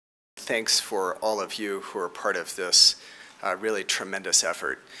thanks for all of you who are part of this really tremendous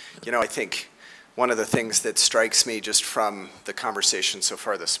effort. You know, I think one of the things that strikes me just from the conversation so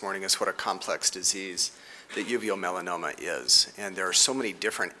far this morning is what a complex disease that uveal melanoma is. And there are so many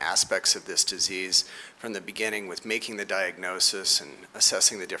different aspects of this disease, from the beginning with making the diagnosis and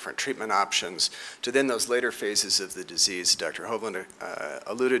assessing the different treatment options, to then those later phases of the disease Dr. Hovland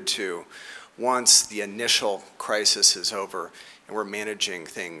alluded to. Once the initial crisis is over and we're managing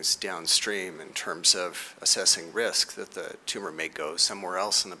things downstream in terms of assessing risk that the tumor may go somewhere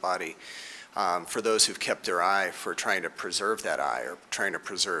else in the body, for those who've kept their eye, for trying to preserve that eye or trying to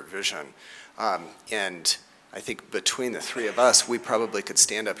preserve vision. And I think between the three of us, we probably could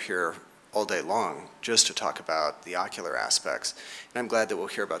stand up here all day long just to talk about the ocular aspects. And I'm glad that we'll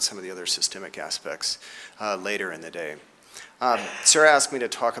hear about some of the other systemic aspects later in the day. Sarah asked me to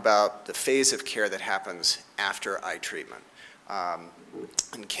talk about the phase of care that happens after eye treatment.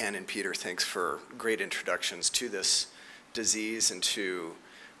 And Ken and Peter, thanks for great introductions to this disease and to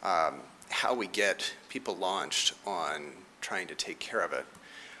how we get people launched on trying to take care of it.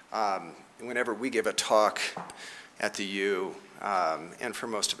 Whenever we give a talk at the U, and for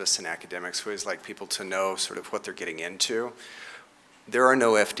most of us in academics, we always like people to know sort of what they're getting into. There are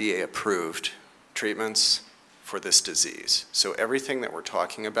no FDA-approved treatments for this disease. So everything that we're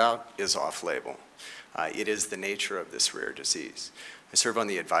talking about is off-label. It is the nature of this rare disease. I serve on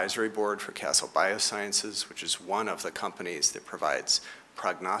the advisory board for Castle Biosciences, which is one of the companies that provides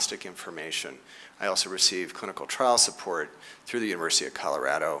prognostic information. I also receive clinical trial support through the University of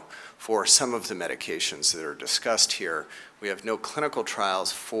Colorado for some of the medications that are discussed here. We have no clinical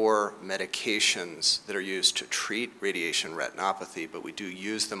trials for medications that are used to treat radiation retinopathy, but we do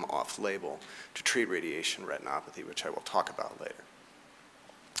use them off-label to treat radiation retinopathy, which I will talk about later.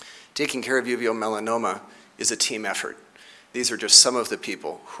 Taking care of uveal melanoma is a team effort. These are just some of the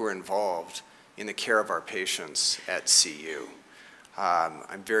people who are involved in the care of our patients at CU.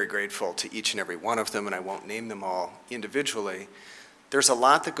 I'm very grateful to each and every one of them, and I won't name them all individually. There's a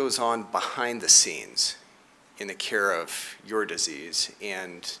lot that goes on behind the scenes in the care of your disease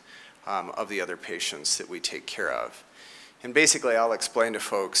and of the other patients that we take care of. And basically, I'll explain to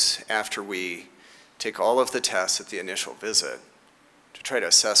folks after we take all of the tests at the initial visit to try to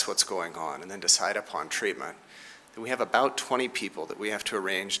assess what's going on and then decide upon treatment, that we have about 20 people that we have to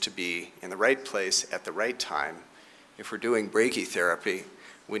arrange to be in the right place at the right time. If we're doing brachytherapy,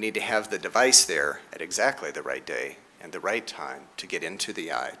 we need to have the device there at exactly the right day and the right time to get into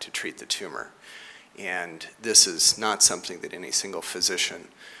the eye to treat the tumor. And this is not something that any single physician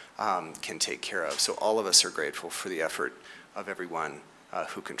can take care of. So all of us are grateful for the effort of everyone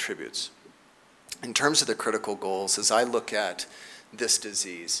who contributes. In terms of the critical goals, as I look at this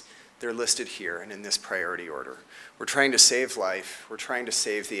disease, they're listed here and in this priority order. We're trying to save life, we're trying to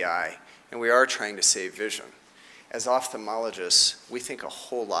save the eye, and we are trying to save vision. As ophthalmologists, we think a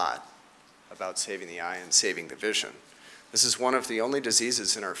whole lot about saving the eye and saving the vision. This is one of the only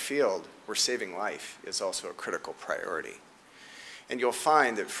diseases in our field where saving life is also a critical priority. And you'll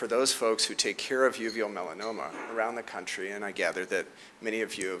find that for those folks who take care of uveal melanoma around the country, and I gather that many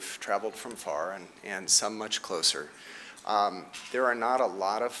of you have traveled from far and some much closer, there are not a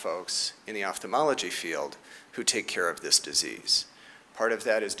lot of folks in the ophthalmology field who take care of this disease. Part of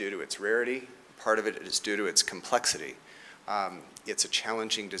that is due to its rarity. Part of it is due to its complexity. It's a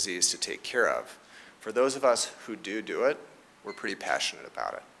challenging disease to take care of. For those of us who do it, we're pretty passionate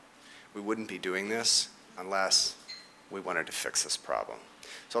about it. We wouldn't be doing this unless we wanted to fix this problem.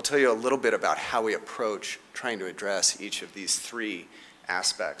 So I'll tell you a little bit about how we approach trying to address each of these three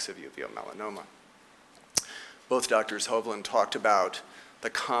aspects of uveal melanoma. Both Drs. Hovland talked about the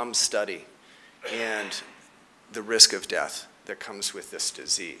COM study and the risk of death that comes with this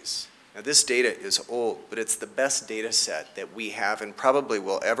disease. Now, this data is old, but it's the best data set that we have and probably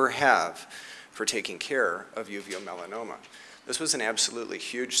will ever have for taking care of uveal melanoma. This was an absolutely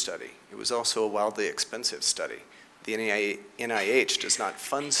huge study. It was also a wildly expensive study. The NIH does not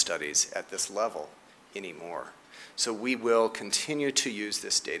fund studies at this level anymore. So we will continue to use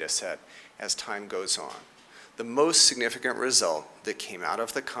this data set as time goes on. The most significant result that came out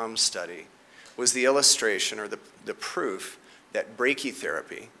of the COM study was the illustration or the proof that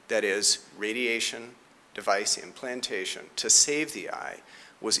brachytherapy, that is radiation device implantation to save the eye,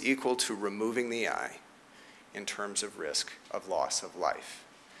 was equal to removing the eye in terms of risk of loss of life.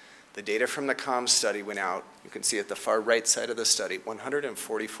 The data from the COM study went out, you can see at the far right side of the study,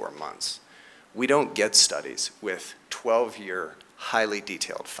 144 months. We don't get studies with 12-year, highly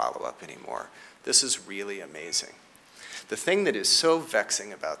detailed follow-up anymore. This is really amazing. The thing that is so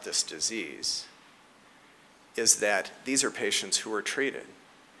vexing about this disease is that these are patients who are treated.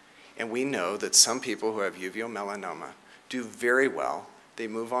 And we know that some people who have uveal melanoma do very well. They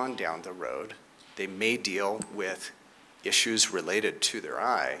move on down the road. They may deal with issues related to their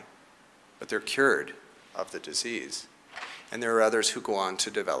eye, but they're cured of the disease. And there are others who go on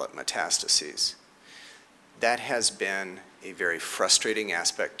to develop metastases. That has been a very frustrating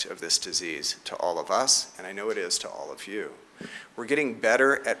aspect of this disease to all of us, and I know it is to all of you. We're getting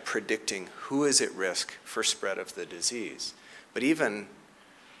better at predicting who is at risk for spread of the disease. But even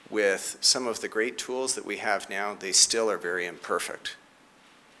with some of the great tools that we have now, they still are very imperfect.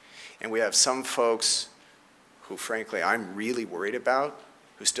 And we have some folks who, frankly, I'm really worried about,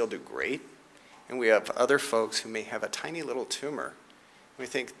 who still do great. And we have other folks who may have a tiny little tumor. We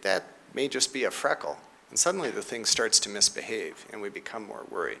think that may just be a freckle. And suddenly the thing starts to misbehave, and we become more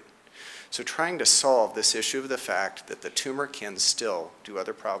worried. So trying to solve this issue of the fact that the tumor can still do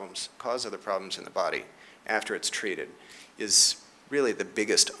other problems, cause other problems in the body after it's treated, is really the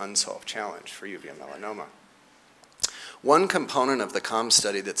biggest unsolved challenge for uveal melanoma. One component of the COM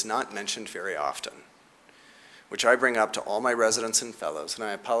study that's not mentioned very often, which I bring up to all my residents and fellows, and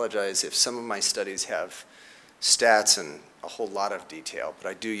I apologize if some of my studies have stats and a whole lot of detail, but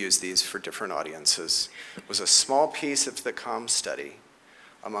I do use these for different audiences, was a small piece of the COM study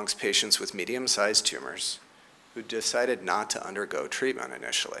amongst patients with medium-sized tumors who decided not to undergo treatment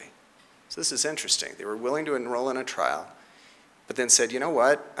initially. So this is interesting. They were willing to enroll in a trial, but then said, you know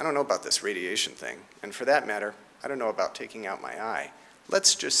what, I don't know about this radiation thing, and for that matter, I don't know about taking out my eye.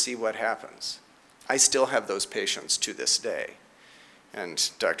 Let's just see what happens. I still have those patients to this day.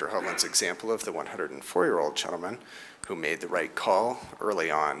 And Dr. Hovland's example of the 104-year-old gentleman who made the right call early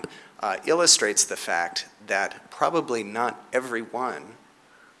on illustrates the fact that probably not every one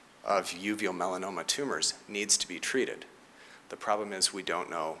of uveal melanoma tumors needs to be treated. The problem is we don't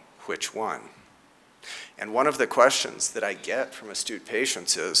know which one. And one of the questions that I get from astute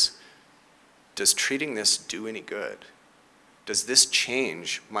patients is, does treating this do any good? Does this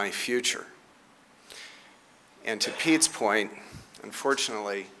change my future? And to Pete's point,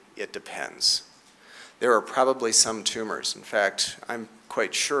 unfortunately, it depends. There are probably some tumors. In fact, I'm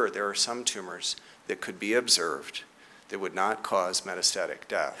quite sure there are some tumors that could be observed that would not cause metastatic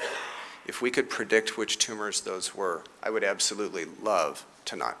death. If we could predict which tumors those were, I would absolutely love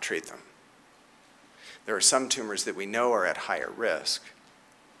to not treat them. There are some tumors that we know are at higher risk,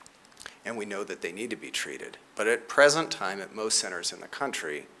 and we know that they need to be treated. But at present time, at most centers in the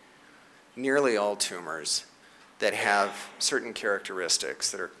country, nearly all tumors that have certain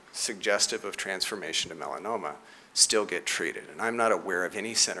characteristics that are suggestive of transformation to melanoma still get treated. And I'm not aware of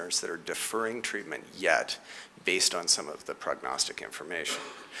any centers that are deferring treatment yet based on some of the prognostic information.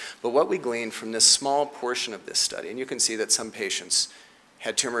 But what we gleaned from this small portion of this study, and you can see that some patients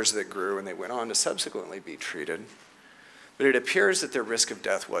had tumors that grew and they went on to subsequently be treated, but it appears that their risk of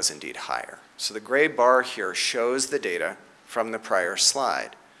death was indeed higher. So the gray bar here shows the data from the prior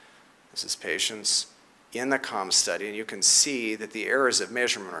slide. This is patients in the COM study, and you can see that the errors of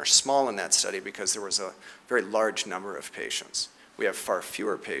measurement are small in that study because there was a very large number of patients. We have far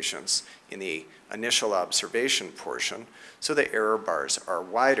fewer patients in the initial observation portion, so the error bars are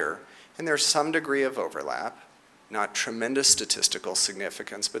wider, and there's some degree of overlap, not tremendous statistical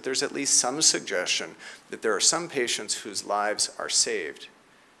significance, but there's at least some suggestion that there are some patients whose lives are saved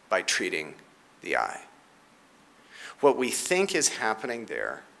by treating the eye. What we think is happening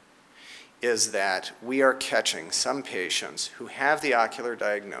there is that we are catching some patients who have the ocular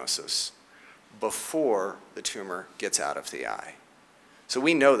diagnosis before the tumor gets out of the eye. So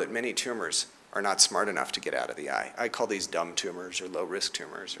we know that many tumors are not smart enough to get out of the eye. I call these dumb tumors or low-risk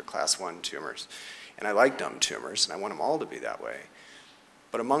tumors or class 1 tumors. And I like dumb tumors, and I want them all to be that way.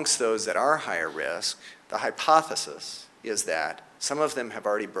 But amongst those that are higher risk, the hypothesis is that some of them have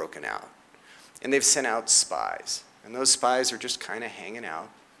already broken out. And they've sent out spies. And those spies are just kind of hanging out,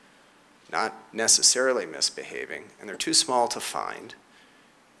 not necessarily misbehaving, and they're too small to find.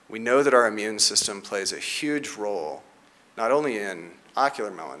 We know that our immune system plays a huge role, not only in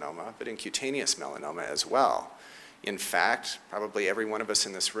ocular melanoma, but in cutaneous melanoma as well. In fact, probably every one of us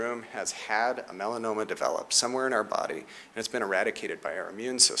in this room has had a melanoma develop somewhere in our body, and it's been eradicated by our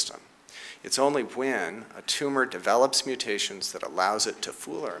immune system. It's only when a tumor develops mutations that allows it to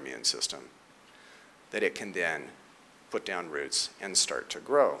fool our immune system that it can then put down roots and start to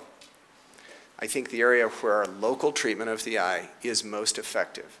grow. I think the area where our local treatment of the eye is most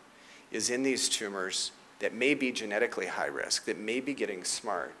effective is in these tumors that may be genetically high risk, that may be getting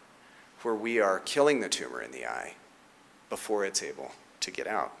smart, where we are killing the tumor in the eye before it's able to get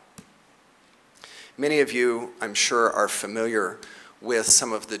out. Many of you, I'm sure, are familiar with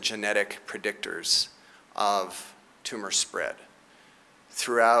some of the genetic predictors of tumor spread.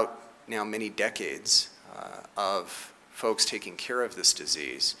 Throughout now many decades of folks taking care of this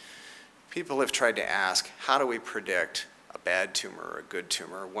disease, people have tried to ask, how do we predict a bad tumor or a good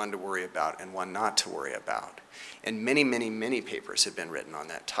tumor, one to worry about and one not to worry about? And many, many, many papers have been written on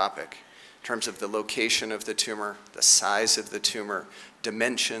that topic in terms of the location of the tumor, the size of the tumor,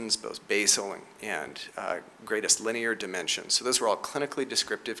 dimensions, both basal and greatest linear dimensions. So those were all clinically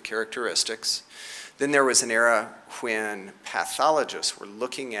descriptive characteristics. Then there was an era when pathologists were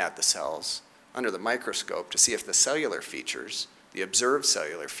looking at the cells under the microscope to see if the cellular features, the observed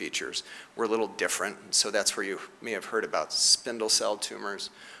cellular features, were a little different. And so that's where you may have heard about spindle cell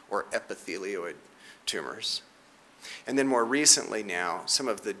tumors or epithelioid tumors. And then more recently now, some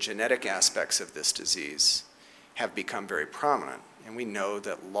of the genetic aspects of this disease have become very prominent. And we know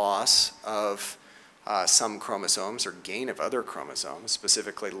that loss of some chromosomes or gain of other chromosomes,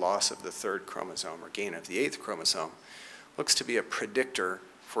 specifically loss of the third chromosome or gain of the eighth chromosome, looks to be a predictor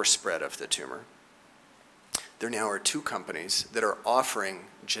for spread of the tumor. There now are 2 companies that are offering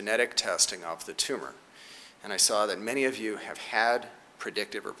genetic testing of the tumor. And I saw that many of you have had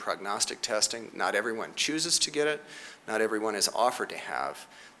predictive or prognostic testing. Not everyone chooses to get it. Not everyone is offered to have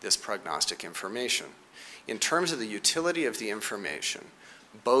this prognostic information. In terms of the utility of the information,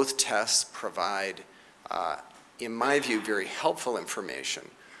 both tests provide, in my view, very helpful information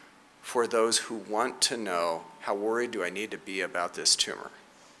for those who want to know, how worried do I need to be about this tumor?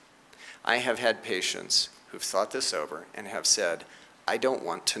 I have had patients who've thought this over and have said, I don't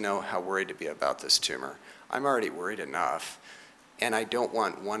want to know how worried to be about this tumor. I'm already worried enough, and I don't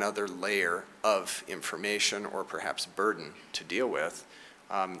want one other layer of information or perhaps burden to deal with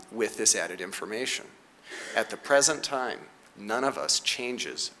this added information. At the present time, none of us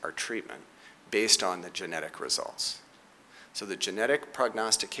changes our treatment based on the genetic results. So the genetic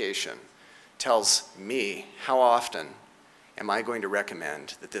prognostication tells me how often am I going to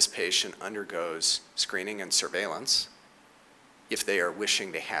recommend that this patient undergoes screening and surveillance if they are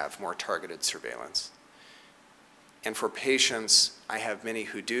wishing to have more targeted surveillance. And for patients, I have many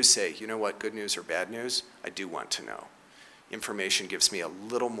who do say, you know what, good news or bad news, I do want to know. Information gives me a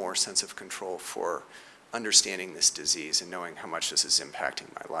little more sense of control for understanding this disease and knowing how much this is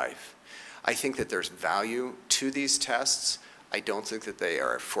impacting my life. I think that there's value to these tests. I don't think that they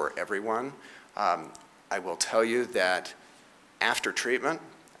are for everyone. I will tell you that after treatment,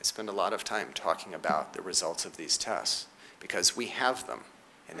 I spend a lot of time talking about the results of these tests because we have them,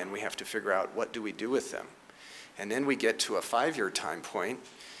 and then we have to figure out what do we do with them. And then we get to a 5-year time point,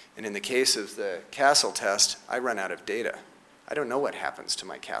 and in the case of the Castle test, I run out of data. I don't know what happens to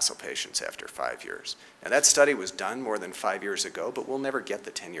my Castle patients after 5 years. Now that study was done more than 5 years ago, but we'll never get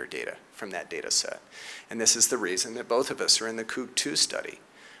the 10-year data from that data set. And this is the reason that both of us are in the COOG-2 study.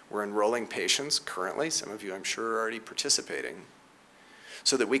 We're enrolling patients currently, some of you I'm sure are already participating,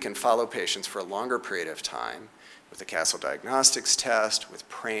 so that we can follow patients for a longer period of time with the Castle Diagnostics test, with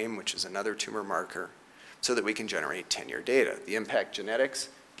PRAME, which is another tumor marker, so that we can generate 10-year data. The Impact Genetics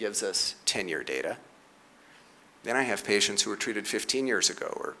gives us 10-year data. Then I have patients who were treated 15 years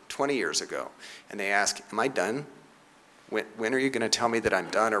ago or 20 years ago, and they ask, am I done? When are you going to tell me that I'm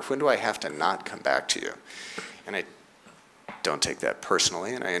done, or when do I have to not come back to you? And I don't take that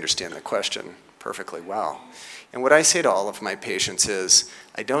personally, and I understand the question perfectly well. And what I say to all of my patients is,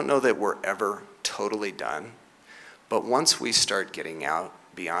 I don't know that we're ever totally done, but once we start getting out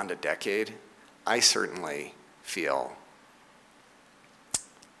beyond a decade, I certainly feel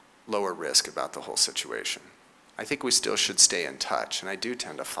lower risk about the whole situation. I think we still should stay in touch, and I do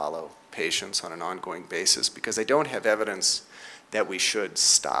tend to follow patients on an ongoing basis because I don't have evidence that we should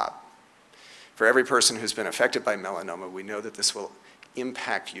stop. For every person who's been affected by melanoma, we know that this will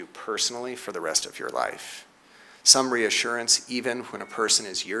impact you personally for the rest of your life. Some reassurance, even when a person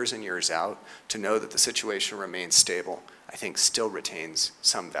is years and years out, to know that the situation remains stable, I think still retains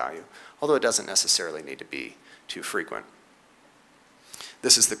some value, although it doesn't necessarily need to be too frequent.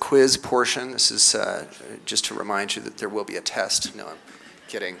 This is the quiz portion. This is just to remind you that there will be a test. No, I'm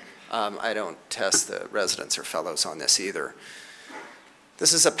kidding. I don't test the residents or fellows on this either.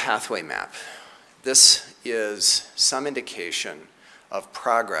 This is a pathway map. This is some indication of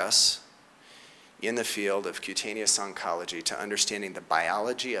progress in the field of cutaneous oncology to understanding the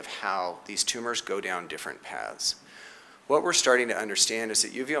biology of how these tumors go down different paths. What we're starting to understand is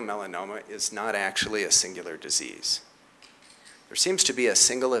that uveal melanoma is not actually a singular disease. There seems to be a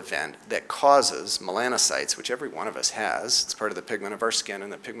single event that causes melanocytes, which every one of us has. It's part of the pigment of our skin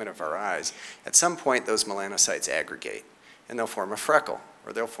and the pigment of our eyes. At some point, those melanocytes aggregate, and they'll form a freckle,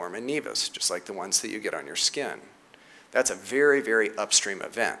 or they'll form a nevus, just like the ones that you get on your skin. That's a very, very upstream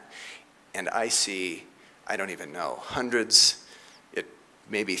event. And I see, I don't even know, hundreds,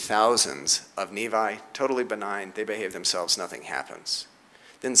 maybe thousands of nevi, totally benign, they behave themselves, nothing happens.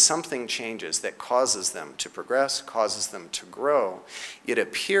 Then something changes that causes them to progress, causes them to grow. It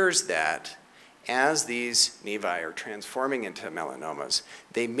appears that as these nevi are transforming into melanomas,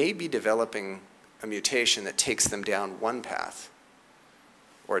 they may be developing a mutation that takes them down one path,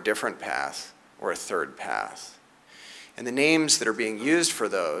 or a different path, or a third path. And the names that are being used for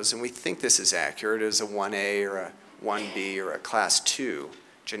those, and we think this is accurate, is a 1A or a 1B or a class 2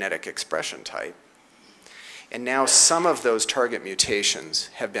 genetic expression type. And now some of those target mutations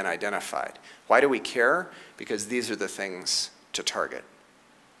have been identified. Why do we care? Because these are the things to target.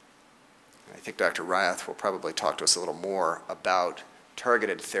 I think Dr. Ryath will probably talk to us a little more about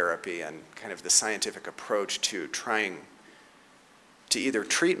targeted therapy and kind of the scientific approach to trying to either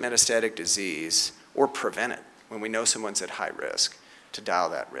treat metastatic disease or prevent it when we know someone's at high risk, to dial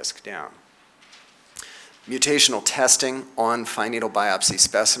that risk down. Mutational testing on fine needle biopsy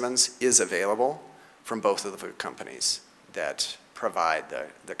specimens is available from both of the companies that provide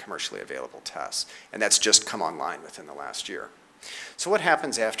the commercially available tests. And that's just come online within the last year. So what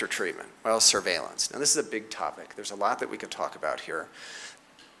happens after treatment? Well, surveillance. Now this is a big topic. There's a lot that we could talk about here.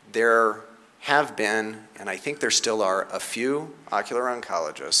 There have been, and I think there still are, a few ocular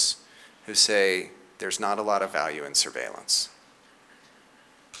oncologists who say there's not a lot of value in surveillance.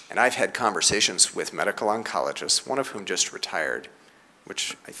 And I've had conversations with medical oncologists, one of whom just retired,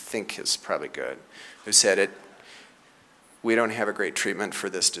 which I think is probably good, who said, we don't have a great treatment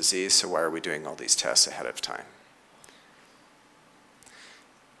for this disease, so why are we doing all these tests ahead of time?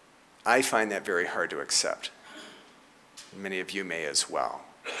 I find that very hard to accept. Many of you may as well.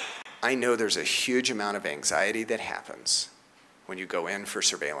 I know there's a huge amount of anxiety that happens when you go in for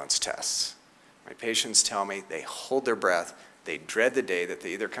surveillance tests. My patients tell me they hold their breath, they dread the day that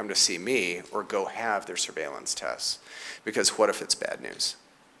they either come to see me or go have their surveillance tests. Because what if it's bad news?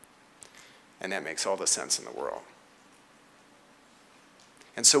 And that makes all the sense in the world.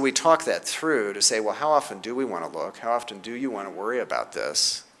 And so we talk that through to say, well, how often do we want to look? How often do you want to worry about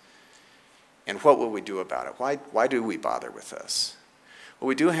this? And what will we do about it? Why do we bother with this? Well,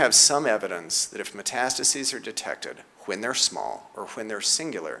 we do have some evidence that if metastases are detected when they're small or when they're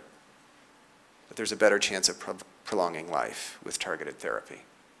singular, that there's a better chance of prolonging life with targeted therapy.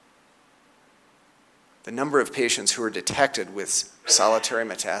 The number of patients who are detected with solitary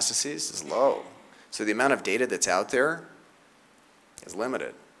metastases is low. So the amount of data that's out there is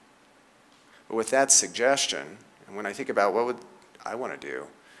limited. But with that suggestion, and when I think about what would I want to do,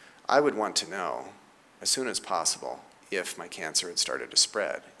 I would want to know as soon as possible if my cancer had started to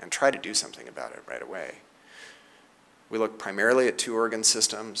spread and try to do something about it right away. We look primarily at two organ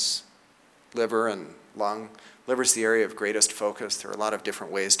systems, liver and lung. Liver is the area of greatest focus. There are a lot of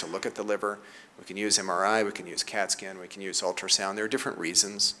different ways to look at the liver. We can use MRI, we can use CAT scan, we can use ultrasound. There are different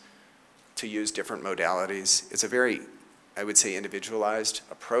reasons to use different modalities. It's a very, I would say, individualized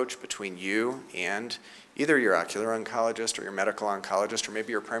approach between you and either your ocular oncologist or your medical oncologist or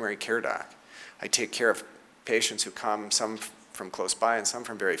maybe your primary care doc. I take care of patients who come, some from close by and some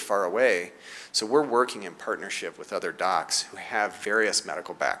from very far away. So we're working in partnership with other docs who have various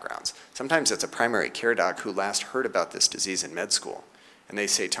medical backgrounds. Sometimes it's a primary care doc who last heard about this disease in med school, and they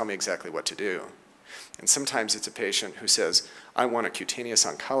say, tell me exactly what to do. And sometimes it's a patient who says, I want a cutaneous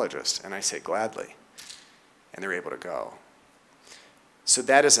oncologist, and I say, gladly, and they're able to go. So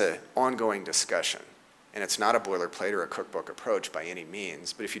that is an ongoing discussion, and it's not a boilerplate or a cookbook approach by any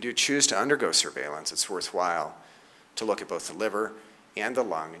means, but if you do choose to undergo surveillance, it's worthwhile to look at both the liver and the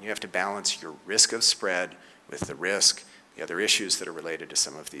lung, and you have to balance your risk of spread with the other issues that are related to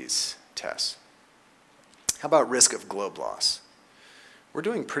some of these tests. How about risk of globe loss? We're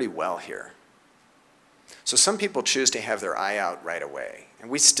doing pretty well here. So some people choose to have their eye out right away, and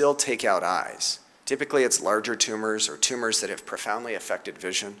we still take out eyes. Typically it's larger tumors or tumors that have profoundly affected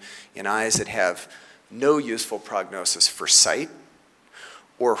vision in eyes that have no useful prognosis for sight,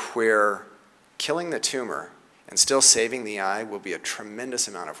 or where killing the tumor and still saving the eye will be a tremendous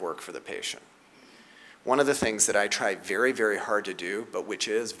amount of work for the patient. One of the things that I try very, very hard to do, but which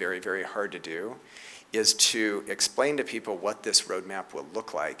is very, very hard to do, is to explain to people what this roadmap will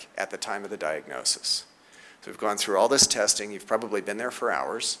look like at the time of the diagnosis. So we've gone through all this testing. You've probably been there for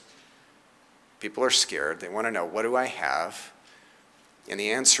hours. People are scared. They want to know, what do I have? And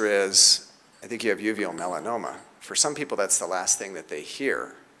the answer is, I think you have uveal melanoma. For some people, that's the last thing that they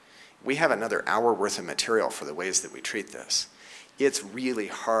hear. We have another hour worth of material for the ways that we treat this. It's really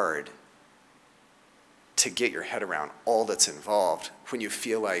hard to get your head around all that's involved when you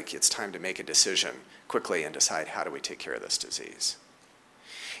feel like it's time to make a decision quickly and decide, how do we take care of this disease?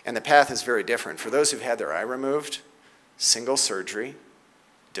 And the path is very different. For those who've had their eye removed, single surgery,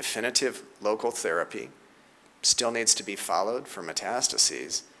 definitive local therapy, still needs to be followed for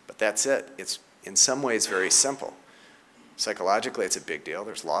metastases, but that's it. It's in some ways very simple. Psychologically, it's a big deal.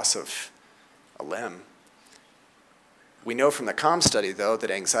 There's loss of a limb. We know from the CALM study, though,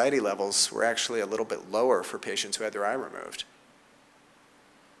 that anxiety levels were actually a little bit lower for patients who had their eye removed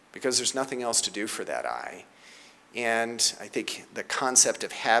because there's nothing else to do for that eye. And I think the concept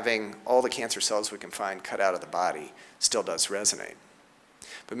of having all the cancer cells we can find cut out of the body still does resonate.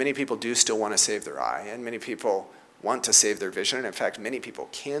 But many people do still want to save their eye, and many people want to save their vision. And in fact, many people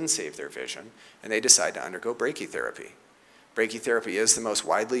can save their vision, and they decide to undergo brachytherapy. Brachytherapy is the most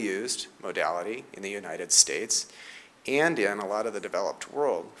widely used modality in the United States and in a lot of the developed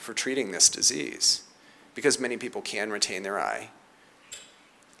world for treating this disease, because many people can retain their eye,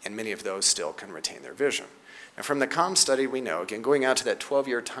 and many of those still can retain their vision. And from the CALM study, we know, again, going out to that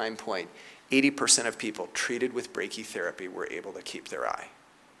 12-year time point, 80% of people treated with brachytherapy were able to keep their eye.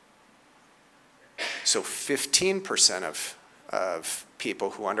 So 15% of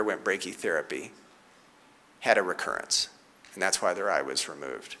people who underwent brachytherapy had a recurrence, and that's why their eye was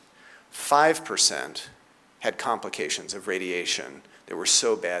removed. 5% had complications of radiation that were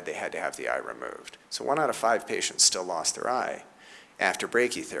so bad they had to have the eye removed. So 1 out of 5 patients still lost their eye after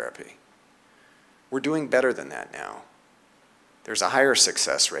brachytherapy. We're doing better than that now. There's a higher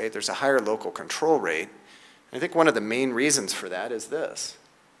success rate, there's a higher local control rate, and I think one of the main reasons for that is this.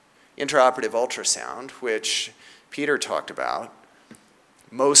 Intraoperative ultrasound, which Peter talked about,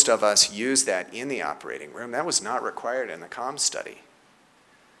 most of us use that in the operating room. That was not required in the CALM study.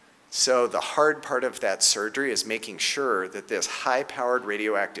 So the hard part of that surgery is making sure that this high-powered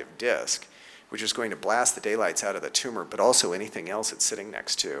radioactive disc, which is going to blast the daylights out of the tumor, but also anything else it's sitting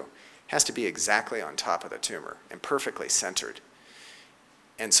next to, has to be exactly on top of the tumor and perfectly centered.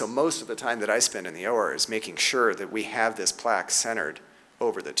 And so most of the time that I spend in the OR is making sure that we have this plaque centered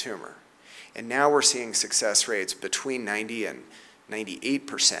over the tumor. And now we're seeing success rates between 90 and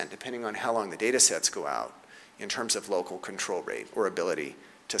 98%, depending on how long the data sets go out, in terms of local control rate or ability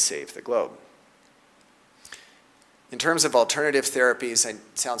to save the globe. In terms of alternative therapies, it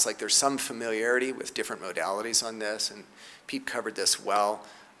sounds like there's some familiarity with different modalities on this, and Pete covered this well.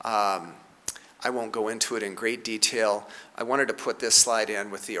 I won't go into it in great detail. I wanted to put this slide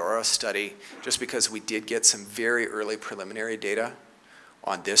in with the Aura study just because we did get some very early preliminary data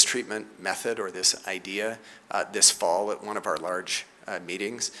on this treatment method or this idea this fall at one of our large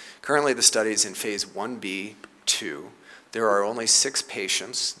meetings. Currently the study is in phase 1b/2. There are only 6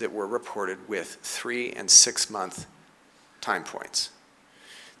 patients that were reported with 3 and 6 month time points.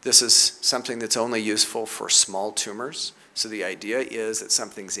 This is something that's only useful for small tumors. So the idea is that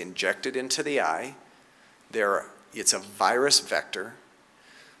something's injected into the eye. It's a virus vector.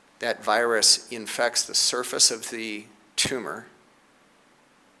 That virus infects the surface of the tumor.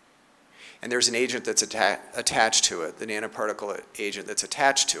 And there's an agent that's attached to it, the nanoparticle agent that's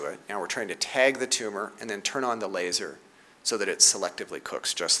attached to it. Now we're trying to tag the tumor and then turn on the laser so that it selectively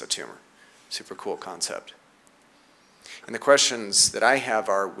cooks just the tumor. Super cool concept. And the questions that I have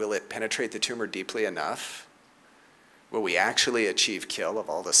are, will it penetrate the tumor deeply enough? Will we actually achieve kill of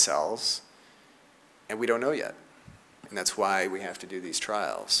all the cells? And we don't know yet. And that's why we have to do these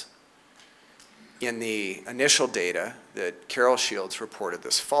trials. In the initial data that Carol Shields reported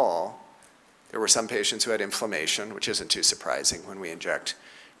this fall, there were some patients who had inflammation, which isn't too surprising when we inject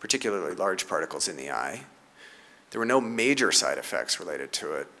particularly large particles in the eye. There were no major side effects related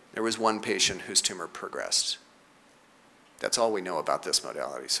to it. There was one patient whose tumor progressed. That's all we know about this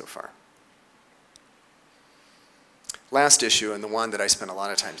modality so far. Last issue, and the one that I spent a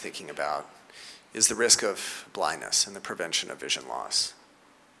lot of time thinking about, is the risk of blindness and the prevention of vision loss.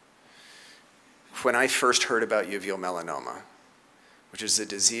 When I first heard about uveal melanoma, which is a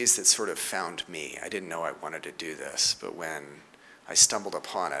disease that sort of found me, I didn't know I wanted to do this, but when I stumbled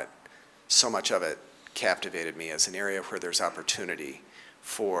upon it, so much of it captivated me as an area where there's opportunity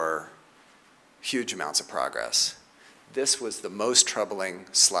for huge amounts of progress. This was the most troubling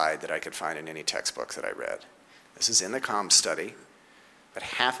slide that I could find in any textbook that I read. This is in the CALM study, but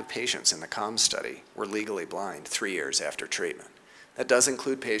half of patients in the CALM study were legally blind 3 years after treatment. That does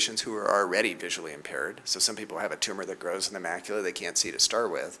include patients who are already visually impaired. So some people have a tumor that grows in the macula they can't see to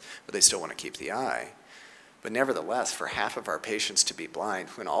start with, but they still want to keep the eye. But nevertheless, for half of our patients to be blind,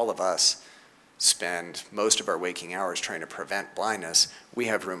 when all of us spend most of our waking hours trying to prevent blindness, we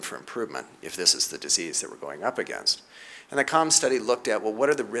have room for improvement if this is the disease that we're going up against. And the CALM study looked at, well, what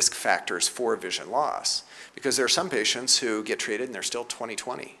are the risk factors for vision loss? Because there are some patients who get treated and they're still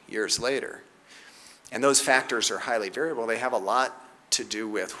 20/20 years later. And those factors are highly variable. They have a lot to do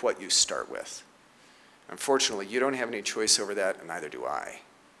with what you start with. Unfortunately, you don't have any choice over that, and neither do I.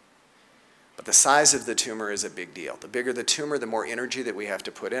 But the size of the tumor is a big deal. The bigger the tumor, the more energy that we have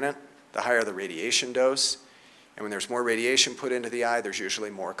to put in it, the higher the radiation dose. And when there's more radiation put into the eye, there's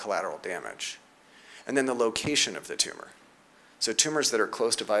usually more collateral damage. And then the location of the tumor. So tumors that are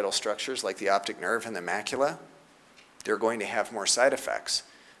close to vital structures like the optic nerve and the macula, they're going to have more side effects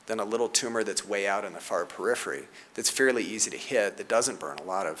than a little tumor that's way out in the far periphery that's fairly easy to hit, that doesn't burn a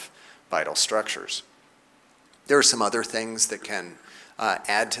lot of vital structures. There are some other things that can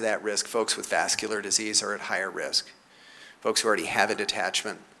add to that risk. Folks with vascular disease are at higher risk. Folks who already have a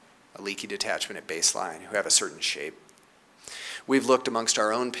detachment, a leaky detachment at baseline, who have a certain shape. We've looked amongst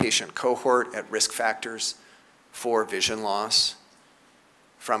our own patient cohort at risk factors for vision loss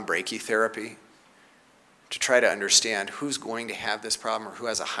from brachytherapy to try to understand who's going to have this problem or who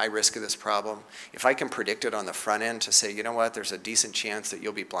has a high risk of this problem. If I can predict it on the front end to say, you know what, there's a decent chance that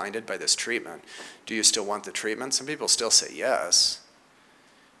you'll be blinded by this treatment, do you still want the treatment? Some people still say yes.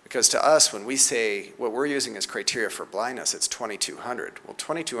 Because to us, when we say what we're using as criteria for blindness, it's 2200. Well,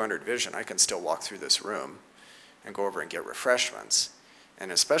 2200 vision, I can still walk through this room and go over and get refreshments.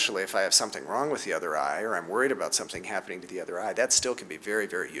 And especially if I have something wrong with the other eye or I'm worried about something happening to the other eye, that still can be very,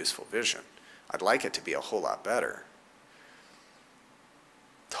 very useful vision. I'd like it to be a whole lot better.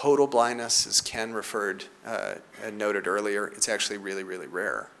 Total blindness, as Ken referred and noted earlier, it's actually really, really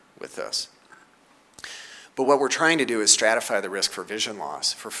rare with this. But what we're trying to do is stratify the risk for vision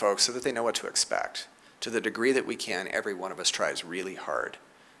loss for folks so that they know what to expect. To the degree that we can, every one of us tries really hard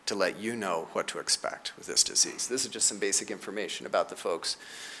to let you know what to expect with this disease. This is just some basic information about the folks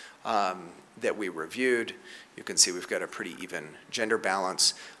that we reviewed. You can see we've got a pretty even gender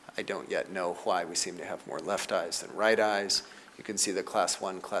balance. I don't yet know why we seem to have more left eyes than right eyes. You can see the class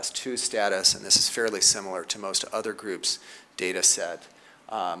 1, class 2 status, and this is fairly similar to most other groups' data set,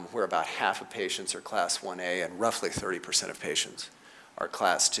 where about half of patients are class 1A and roughly 30% of patients are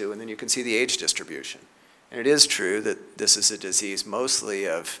class 2. And then you can see the age distribution. And it is true that this is a disease mostly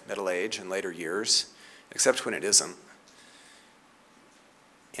of middle age and later years, except when it isn't.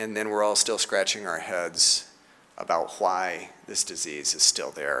 And then we're all still scratching our heads about why this disease is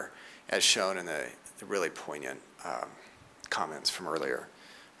still there, as shown in the really poignant comments from earlier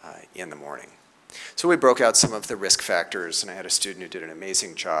in the morning. So we broke out some of the risk factors, and I had a student who did an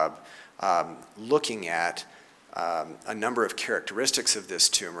amazing job looking at a number of characteristics of this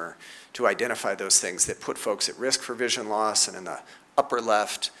tumor to identify those things that put folks at risk for vision loss. And in the upper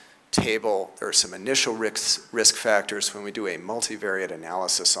left table, there are some initial risk factors. When we do a multivariate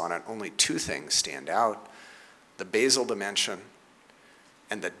analysis on it, only 2 things stand out: the basal dimension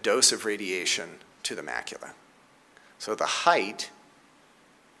and the dose of radiation to the macula. So the height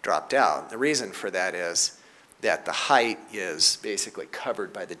dropped out. The reason for that is that the height is basically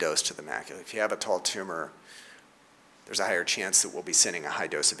covered by the dose to the macula. If you have a tall tumor, there's a higher chance that we'll be sending a high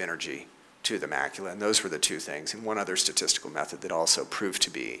dose of energy to the macula, and those were the 2 things, and one other statistical method that also proved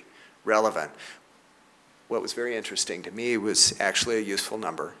to be relevant. What was very interesting to me was actually a useful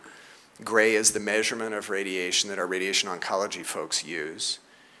number. Gray is the measurement of radiation that our radiation oncology folks use.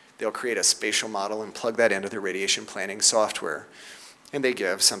 They'll create a spatial model and plug that into their radiation planning software. And they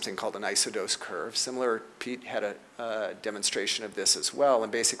give something called an isodose curve. Similar, Pete had a demonstration of this as well.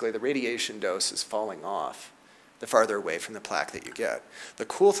 And basically, the radiation dose is falling off the farther away from the plaque that you get. The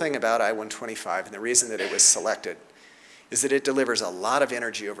cool thing about I-125, and the reason that it was selected, is that it delivers a lot of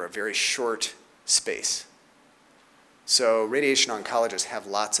energy over a very short space. So radiation oncologists have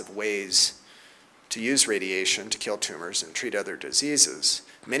lots of ways to use radiation to kill tumors and treat other diseases.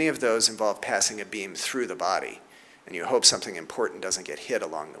 Many of those involve passing a beam through the body, and you hope something important doesn't get hit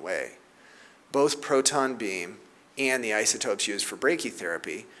along the way. Both proton beam and the isotopes used for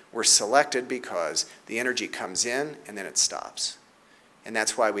brachytherapy were selected because the energy comes in and then it stops. And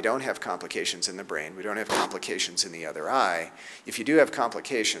that's why we don't have complications in the brain. We don't have complications in the other eye. If you do have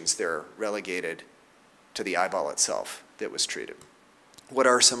complications, they're relegated to the eyeball itself that was treated. What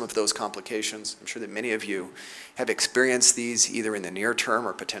are some of those complications? I'm sure that many of you have experienced these either in the near term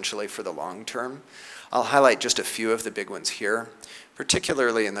or potentially for the long term. I'll highlight just a few of the big ones here.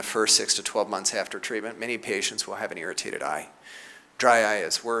 Particularly in the first 6 to 12 months after treatment, many patients will have an irritated eye. Dry eye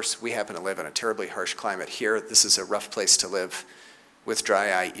is worse. We happen to live in a terribly harsh climate here. This is a rough place to live with dry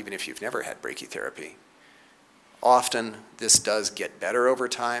eye, even if you've never had brachytherapy. Often, this does get better over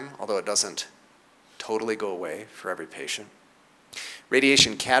time, although it doesn't totally go away for every patient.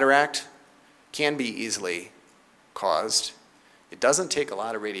 Radiation cataract can be easily caused. It doesn't take a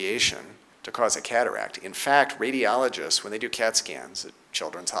lot of radiation to cause a cataract. In fact, radiologists, when they do CAT scans at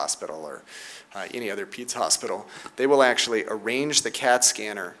Children's Hospital or any other peds hospital, they will actually arrange the CAT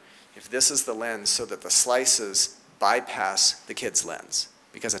scanner, if this is the lens, so that the slices bypass the kid's lens.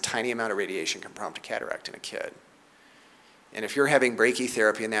 because a tiny amount of radiation can prompt a cataract in a kid. And if you're having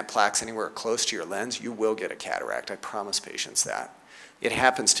brachytherapy and that plaque's anywhere close to your lens, you will get a cataract. I promise patients that. It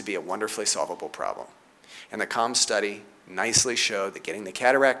happens to be a wonderfully solvable problem. And the COM study nicely showed that getting the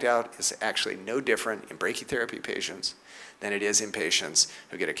cataract out is actually no different in brachytherapy patients than it is in patients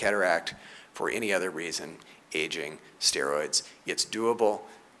who get a cataract for any other reason, aging, steroids. It's doable,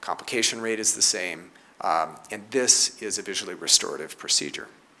 complication rate is the same, and this is a visually restorative procedure.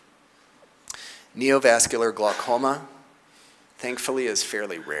 Neovascular glaucoma, thankfully, is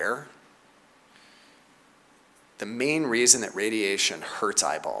fairly rare. The main reason that radiation hurts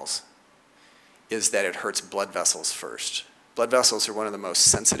eyeballs is that it hurts blood vessels first. Blood vessels are one of the most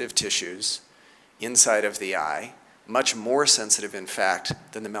sensitive tissues inside of the eye, much more sensitive, in fact,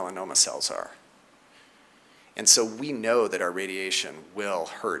 than the melanoma cells are. And so we know that our radiation will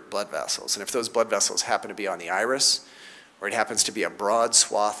hurt blood vessels. And if those blood vessels happen to be on the iris, or it happens to be a broad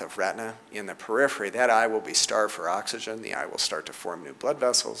swath of retina in the periphery, that eye will be starved for oxygen. The eye will start to form new blood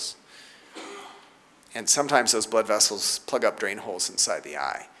vessels. And sometimes those blood vessels plug up drain holes inside the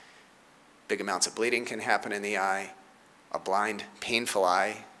eye. Big amounts of bleeding can happen in the eye. A blind, painful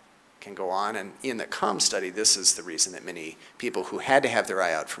eye can go on. And in the COM study, this is the reason that many people who had to have their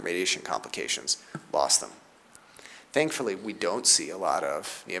eye out from radiation complications lost them. Thankfully, we don't see a lot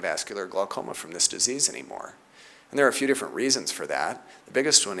of neovascular glaucoma from this disease anymore. And there are a few different reasons for that. The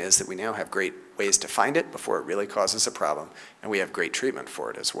biggest one is that we now have great ways to find it before it really causes a problem, and we have great treatment for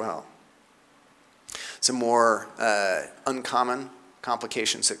it as well. Some more uncommon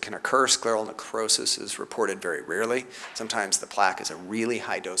complications that can occur. Scleral necrosis is reported very rarely. Sometimes the plaque is a really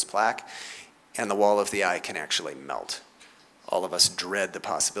high-dose plaque, and the wall of the eye can actually melt. All of us dread the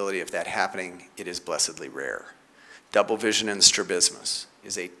possibility of that happening. It is blessedly rare. Double vision and strabismus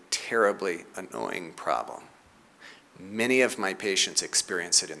is a terribly annoying problem. Many of my patients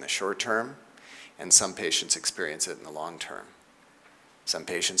experience it in the short term, and some patients experience it in the long term. Some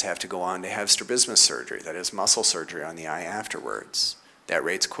patients have to go on to have strabismus surgery, that is muscle surgery on the eye afterwards. That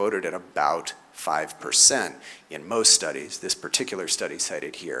rate's quoted at about 5% in most studies. This particular study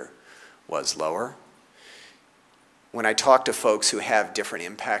cited here was lower. When I talk to folks who have different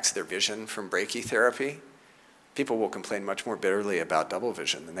impacts of their vision from brachytherapy, people will complain much more bitterly about double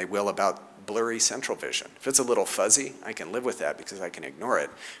vision than they will about blurry central vision. If it's a little fuzzy, I can live with that because I can ignore it.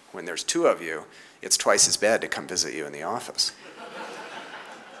 When there's two of you, it's twice as bad to come visit you in the office.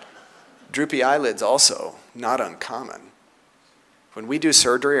 Droopy eyelids also, not uncommon. When we do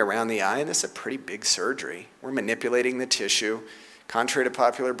surgery around the eye, this is a pretty big surgery. We're manipulating the tissue. Contrary to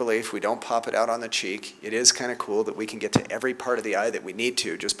popular belief, we don't pop it out on the cheek. It is kind of cool that we can get to every part of the eye that we need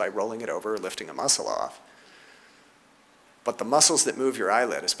to just by rolling it over or lifting a muscle off. But the muscles that move your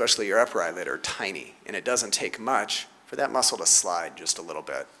eyelid, especially your upper eyelid, are tiny, and it doesn't take much for that muscle to slide just a little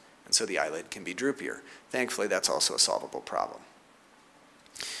bit, and so the eyelid can be droopier. Thankfully, that's also a solvable problem.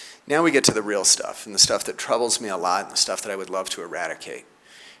 Now we get to the real stuff, and the stuff that troubles me a lot, and the stuff that I would love to eradicate,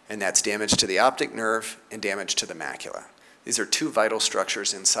 and that's damage to the optic nerve and damage to the macula. These are two vital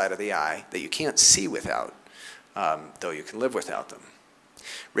structures inside of the eye that you can't see without, though you can live without them.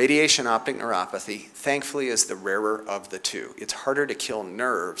 Radiation optic neuropathy, thankfully, is the rarer of the two. It's harder to kill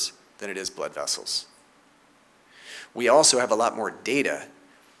nerves than it is blood vessels. We also have a lot more data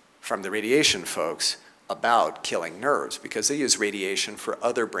from the radiation folks about killing nerves because they use radiation for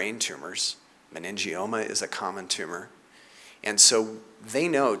other brain tumors. Meningioma is a common tumor. And so they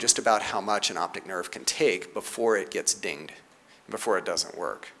know just about how much an optic nerve can take before it gets dinged, before it doesn't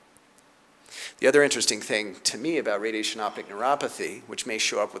work. The other interesting thing to me about radiation optic neuropathy, which may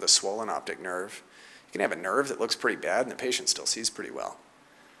show up with a swollen optic nerve, you can have a nerve that looks pretty bad and the patient still sees pretty well.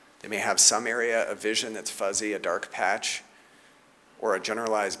 They may have some area of vision that's fuzzy, a dark patch, or a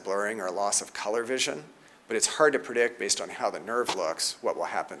generalized blurring or a loss of color vision, but it's hard to predict based on how the nerve looks what will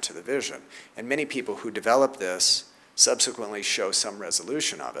happen to the vision. And many people who develop this subsequently show some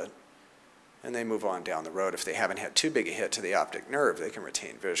resolution of it, and they move on down the road. If they haven't had too big a hit to the optic nerve, they can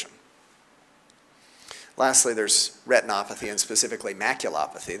retain vision. Lastly, there's retinopathy, and specifically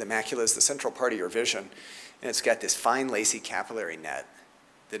maculopathy. The macula is the central part of your vision, and it's got this fine, lacy capillary net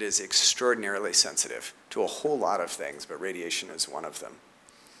that is extraordinarily sensitive to a whole lot of things, but radiation is one of them.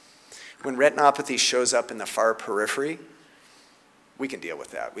 When retinopathy shows up in the far periphery, we can deal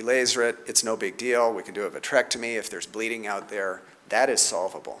with that. We laser it, it's no big deal. We can do a vitrectomy. If there's bleeding out there, that is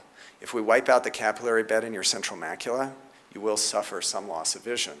solvable. If we wipe out the capillary bed in your central macula, you will suffer some loss of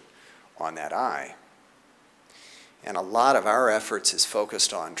vision on that eye. And a lot of our efforts is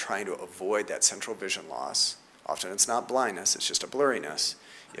focused on trying to avoid that central vision loss. Often it's not blindness, it's just a blurriness,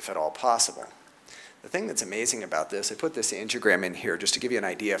 if at all possible. The thing that's amazing about this, I put this angiogram in here just to give you an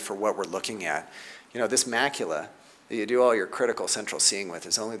idea for what we're looking at. You know, this macula that you do all your critical central seeing with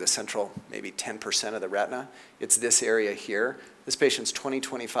is only the central, maybe 10% of the retina. It's this area here. This patient's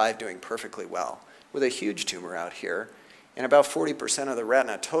 20/25 doing perfectly well with a huge tumor out here and about 40% of the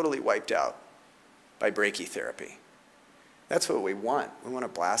retina totally wiped out by brachytherapy. That's what we want. We want to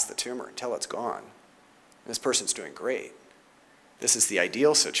blast the tumor until it's gone. This person's doing great. This is the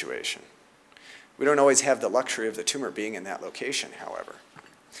ideal situation. We don't always have the luxury of the tumor being in that location, however.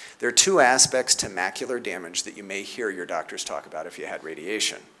 There are two aspects to macular damage that you may hear your doctors talk about if you had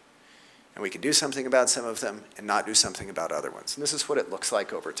radiation. And we can do something about some of them and not do something about other ones. And this is what it looks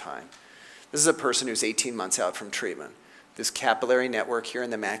like over time. This is a person who's 18 months out from treatment. This capillary network here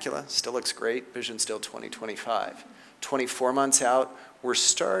in the macula still looks great, vision still 20/25. 24 months out, we're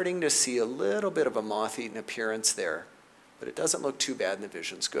starting to see a little bit of a moth-eaten appearance there, but it doesn't look too bad and the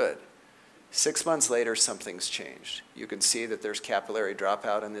vision's good. 6 months later, something's changed. You can see that there's capillary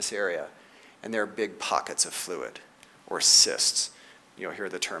dropout in this area, and there are big pockets of fluid or cysts. You'll hear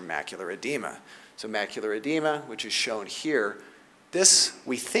the term macular edema. So macular edema, which is shown here, this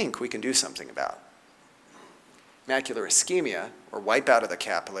we think we can do something about. Macular ischemia, or wipeout of the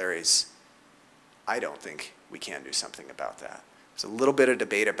capillaries, I don't think we can do something about that. There's a little bit of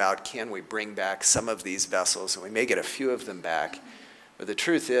debate about can we bring back some of these vessels, and we may get a few of them back, but the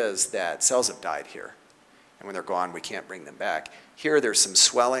truth is that cells have died here, and when they're gone, we can't bring them back. Here, there's some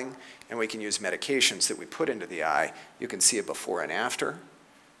swelling, and we can use medications that we put into the eye. You can see a before and after.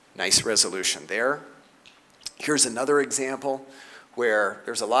 Nice resolution there. Here's another example where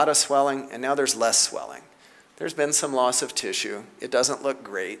there's a lot of swelling, and now there's less swelling. There's been some loss of tissue. It doesn't look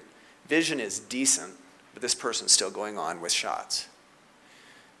great. Vision is decent, but this person's still going on with shots.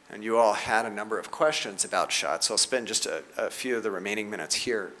 And you all had a number of questions about shots, so I'll spend just a few of the remaining minutes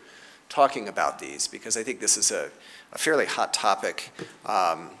here talking about these, because I think this is a fairly hot topic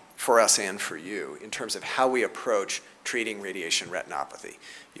for us and for you in terms of how we approach treating radiation retinopathy.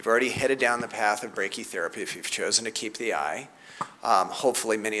 You've already headed down the path of brachytherapy if you've chosen to keep the eye.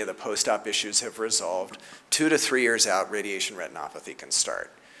 Hopefully many of the post-op issues have resolved. 2 to 3 years out, radiation retinopathy can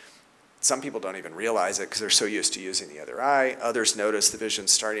start. Some people don't even realize it because they're so used to using the other eye. Others notice the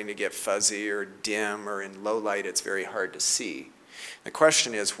vision's starting to get fuzzy or dim, or in low light it's very hard to see. The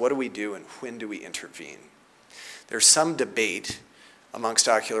question is, what do we do and when do we intervene? There's some debate amongst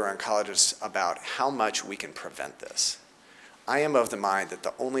ocular oncologists about how much we can prevent this. I am of the mind that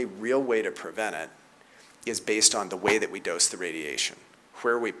the only real way to prevent it is based on the way that we dose the radiation,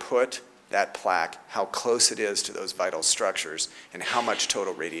 where we put that plaque, how close it is to those vital structures, and how much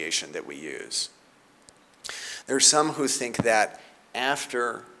total radiation that we use. There are some who think that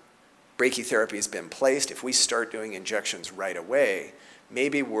after brachytherapy has been placed, if we start doing injections right away,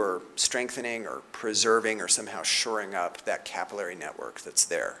 maybe we're strengthening or preserving or somehow shoring up that capillary network that's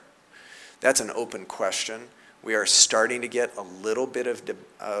there. That's an open question. We are starting to get a little bit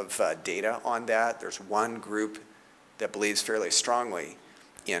of data on that. There's one group that believes fairly strongly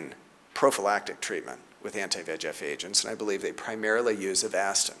in prophylactic treatment with anti-VEGF agents, and I believe they primarily use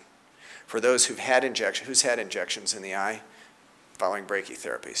Avastin. For those who've had injections in the eye following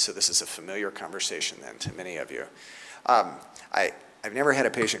brachytherapy, so this is a familiar conversation then to many of you. I've never had a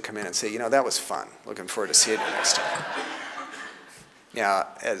patient come in and say, you know, that was fun. Looking forward to seeing you next time. Now,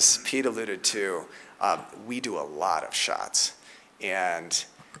 as Pete alluded to, we do a lot of shots, and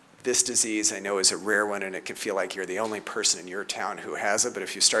this disease I know is a rare one, and it can feel like you're the only person in your town who has it, but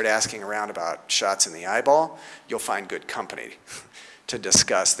if you start asking around about shots in the eyeball, you'll find good company to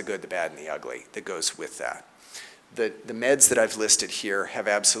discuss the good, the bad, and the ugly that goes with that. The meds that I've listed here have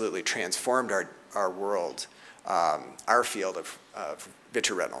absolutely transformed our world, our field of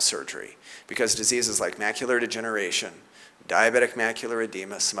vitreoretinal surgery, because diseases like macular degeneration, diabetic macular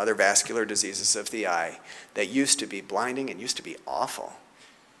edema, some other vascular diseases of the eye that used to be blinding and used to be awful,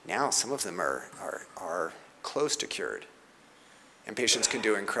 now some of them are close to cured, and patients can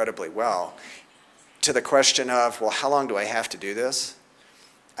do incredibly well. To the question of, well, how long do I have to do this?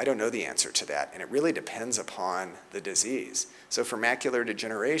 I don't know the answer to that, and it really depends upon the disease. So for macular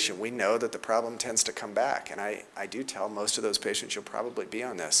degeneration, we know that the problem tends to come back, and I do tell most of those patients you'll probably be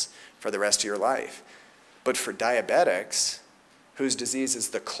on this for the rest of your life. But for diabetics, whose disease is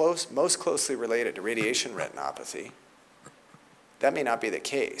the most closely related to radiation retinopathy, that may not be the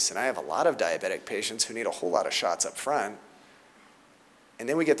case. And I have a lot of diabetic patients who need a whole lot of shots up front, and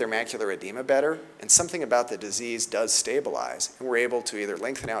then we get their macular edema better, and something about the disease does stabilize, and we're able to either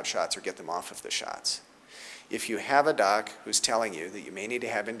lengthen out shots or get them off of the shots. If you have a doc who's telling you that you may need to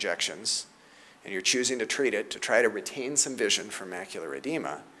have injections, and you're choosing to treat it to try to retain some vision from macular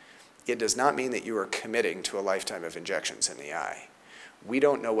edema, It does not mean that you are committing to a lifetime of injections in the eye. We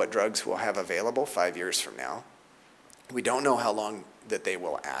don't know what drugs we'll have available 5 years from now. We don't know how long that they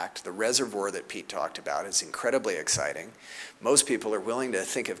will act. The reservoir that Pete talked about is incredibly exciting. Most people are willing to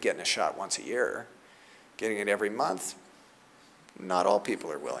think of getting a shot once a year. Getting it every month, not all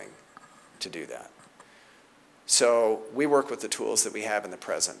people are willing to do that. So we work with the tools that we have in the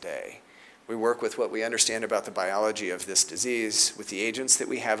present day. We work with what we understand about the biology of this disease with the agents that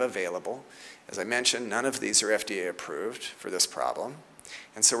we have available. As I mentioned, none of these are FDA approved for this problem.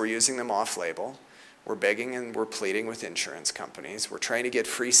 And so we're using them off-label. We're begging and we're pleading with insurance companies. We're trying to get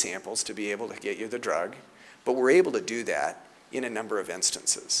free samples to be able to get you the drug. But we're able to do that in a number of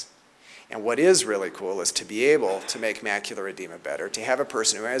instances. And what is really cool is to be able to make macular edema better, to have a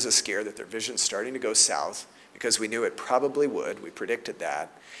person who has a scare that their vision's starting to go south, because we knew it probably would, we predicted that,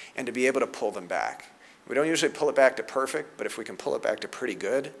 and to be able to pull them back. We don't usually pull it back to perfect, but if we can pull it back to pretty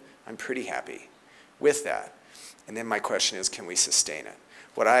good, I'm pretty happy with that. And then my question is, can we sustain it?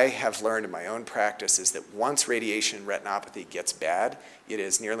 What I have learned in my own practice is that once radiation retinopathy gets bad, it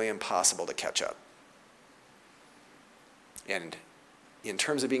is nearly impossible to catch up. And in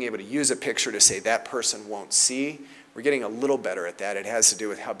terms of being able to use a picture to say that person won't see, we're getting a little better at that. It has to do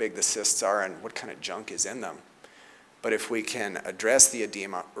with how big the cysts are and what kind of junk is in them. But if we can address the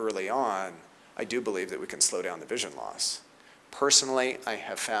edema early on, I do believe that we can slow down the vision loss. Personally, I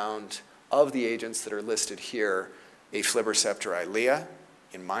have found of the agents that are listed here, aflibercept or Eylea,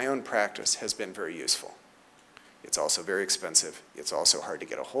 in my own practice, has been very useful. It's also very expensive. It's also hard to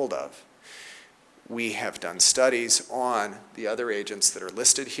get a hold of. We have done studies on the other agents that are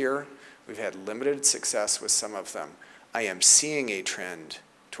listed here. We've had limited success with some of them. I am seeing a trend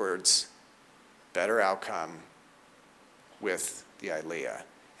towards better outcome with the Eylea,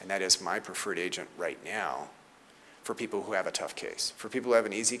 and that is my preferred agent right now for people who have a tough case. For people who have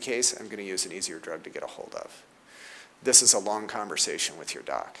an easy case, I'm going to use an easier drug to get a hold of. This is a long conversation with your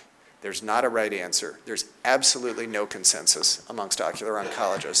doc. There's not a right answer. There's absolutely no consensus amongst ocular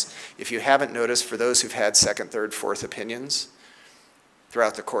oncologists. If you haven't noticed, for those who've had second, third, fourth opinions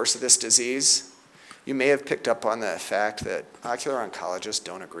throughout the course of this disease, you may have picked up on the fact that ocular oncologists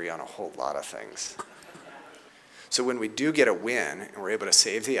don't agree on a whole lot of things. So when we do get a win and we're able to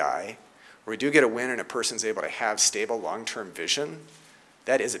save the eye, or we do get a win and a person's able to have stable long-term vision,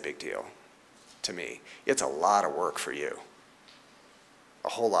 that is a big deal to me. It's a lot of work for you. A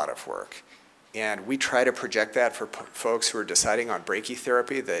whole lot of work. And we try to project that for folks who are deciding on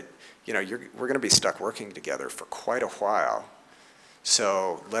brachytherapy that, you know, we're going to be stuck working together for quite a while.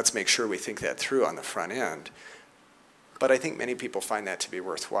 So let's make sure we think that through on the front end. But I think many people find that to be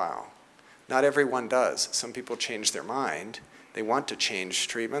worthwhile. Not everyone does. Some people change their mind. They want to change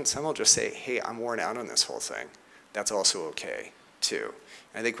treatment. Some will just say, hey, I'm worn out on this whole thing. That's also okay, too.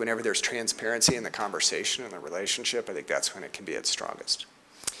 And I think whenever there's transparency in the conversation and the relationship, I think that's when it can be its strongest.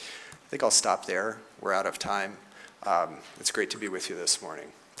 I think I'll stop there. We're out of time. It's great to be with you this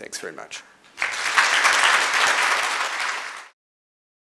morning. Thanks very much.